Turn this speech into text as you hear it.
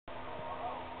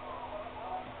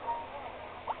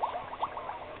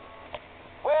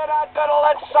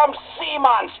some sea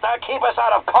monster keep us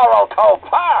out of Coral Cove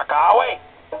Park, are we?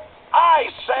 I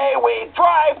say we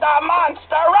drive the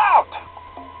monster out!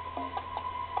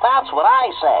 That's what I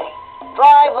say.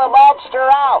 Drive the monster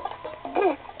out.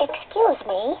 Excuse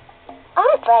me.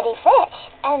 I'm Freddy Fish,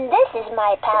 and this is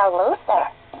my pal Luther.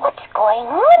 What's going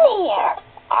on here?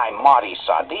 I'm Marty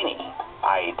Sardini.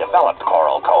 I developed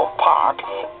Coral Cove Park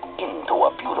into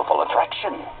a beautiful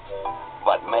attraction.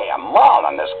 But Mayor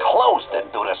Marlin has closed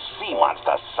it due to sea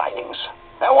monster sightings.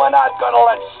 And we're not gonna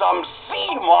let some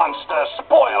sea monster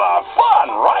spoil our fun,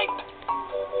 right?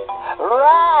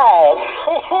 Right.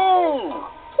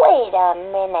 Wait a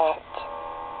minute.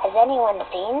 Has anyone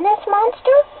seen this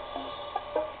monster?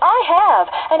 I have,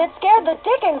 and it scared the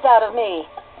dickens out of me.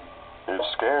 It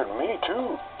scared me,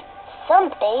 too.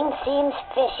 Something seems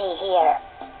fishy here.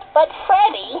 But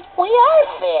Freddy, we are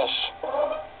fish.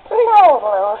 No,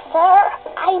 Luther.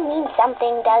 I mean,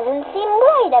 something doesn't seem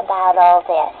right about all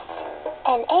this.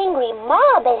 An angry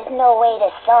mob is no way to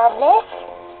solve this.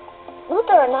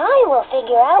 Luther and I will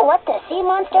figure out what the sea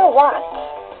monster wants.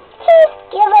 Just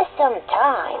give us some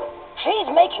time. She's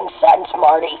making sense,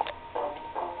 Marty.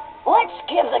 Let's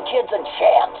give the kids a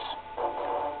chance.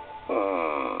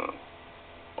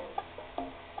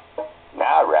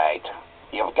 All right.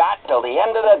 You've got till the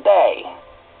end of the day.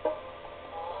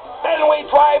 Then we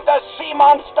drive the sea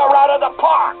monster out of the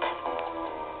park.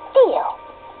 Deal.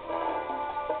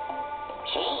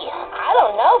 Gee, I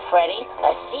don't know, Freddy.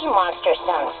 A sea monster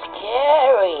sounds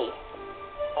scary.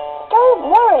 Don't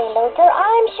worry, Luther.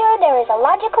 I'm sure there is a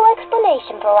logical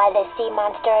explanation for why this sea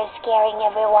monster is scaring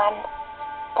everyone.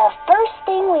 The first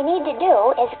thing we need to do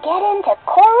is get into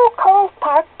Coral Cove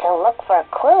Park to look for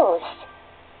clues.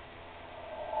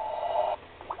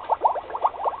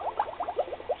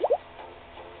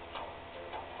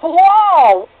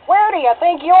 Whoa! Where do you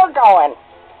think you're going?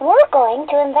 We're going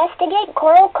to investigate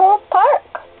Coral Cove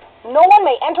Park. No one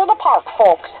may enter the park,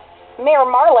 folks. Mayor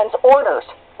Marlin's orders.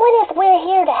 What if we're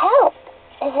here to help?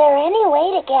 Is there any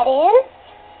way to get in?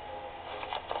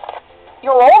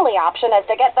 Your only option is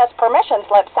to get this permission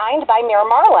slip signed by Mayor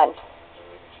Marlin.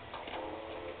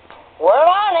 Well,